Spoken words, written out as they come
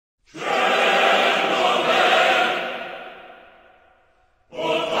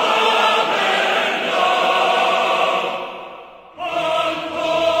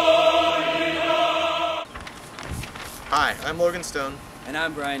Logan Stone. And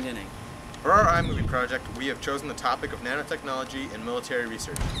I'm Brian Dinning. For our Imovie Project, we have chosen the topic of nanotechnology and military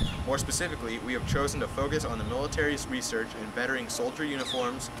research. More specifically, we have chosen to focus on the military's research in bettering soldier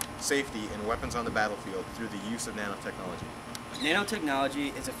uniforms, safety, and weapons on the battlefield through the use of nanotechnology.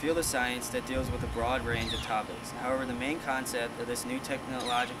 Nanotechnology is a field of science that deals with a broad range of topics. However, the main concept of this new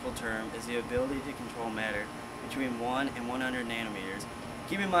technological term is the ability to control matter between 1 and 100 nanometers.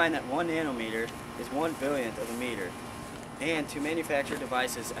 Keep in mind that 1 nanometer is 1/billionth of a meter, and to manufacture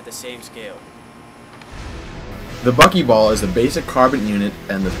devices at the same scale. The buckyball is the basic carbon unit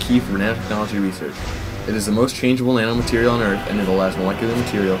and the key for nanotechnology research. It is the most changeable nanomaterial on Earth, and it allows molecular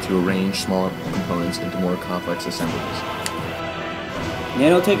material to arrange smaller components into more complex assemblies.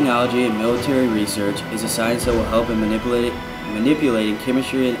 Nanotechnology and military research is a science that will help in manipulating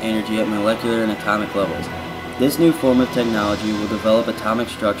chemistry and energy at molecular and atomic levels. This new form of technology will develop atomic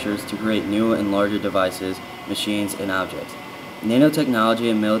structures to create new and larger devices, machines, and objects. Nanotechnology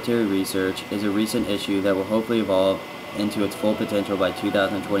and military research is a recent issue that will hopefully evolve into its full potential by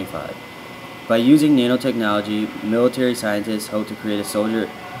 2025. By using nanotechnology, military scientists hope to create a soldier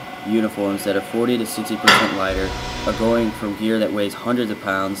uniforms that are 40 to 60% lighter, are going from gear that weighs hundreds of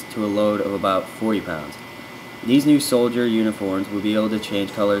pounds to a load of about 40 pounds. These new soldier uniforms will be able to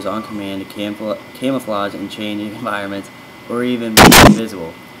change colors on command to camouflage in changing environments or even be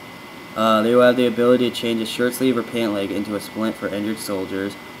invisible. They will have the ability to change a shirt sleeve or pant leg into a splint for injured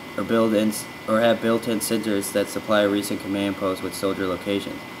soldiers, or have built-in sensors that supply a recent command post with soldier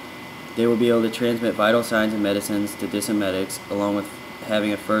locations. They will be able to transmit vital signs and medicines to distant medics, along with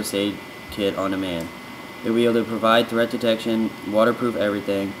having a first aid kit on demand. They'll be able to provide threat detection, waterproof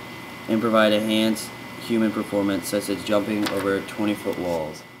everything, and provide enhanced human performance such as jumping over 20-foot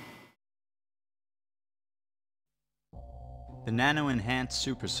walls. The nano-enhanced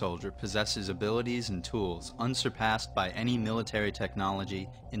super soldier possesses abilities and tools unsurpassed by any military technology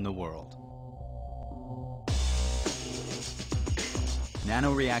in the world.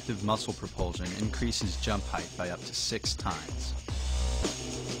 Nanoreactive muscle propulsion increases jump height by up to 6 times.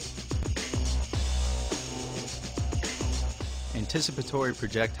 Anticipatory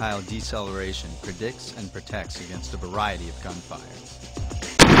projectile deceleration predicts and protects against a variety of gunfire.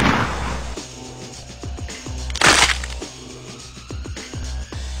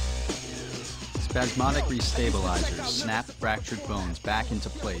 Spasmodic restabilizers snap fractured bones back into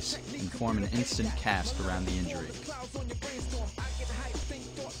place and form an instant cast around the injury.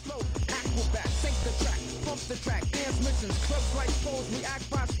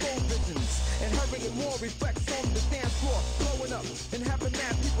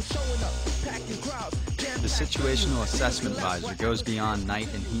 The situational assessment visor goes beyond night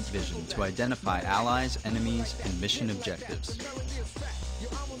and heat vision to identify allies, enemies, and mission objectives.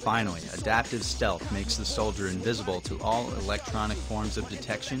 Finally, adaptive stealth makes the soldier invisible to all electronic forms of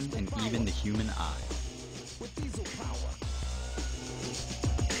detection and even the human eye.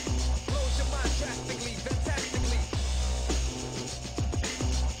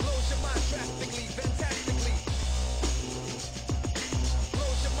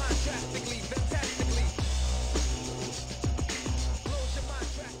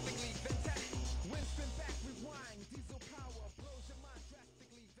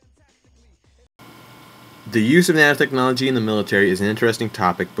 The use of nanotechnology in the military is an interesting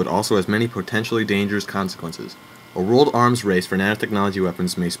topic, but also has many potentially dangerous consequences. A world arms race for nanotechnology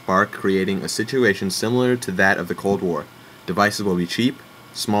weapons may spark creating a situation similar to that of the Cold War. Devices will be cheap,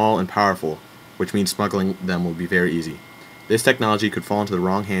 small, and powerful, which means smuggling them will be very easy. This technology could fall into the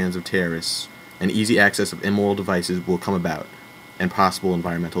wrong hands of terrorists, and easy access of immoral devices will come about, and possible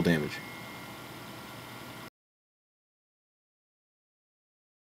environmental damage.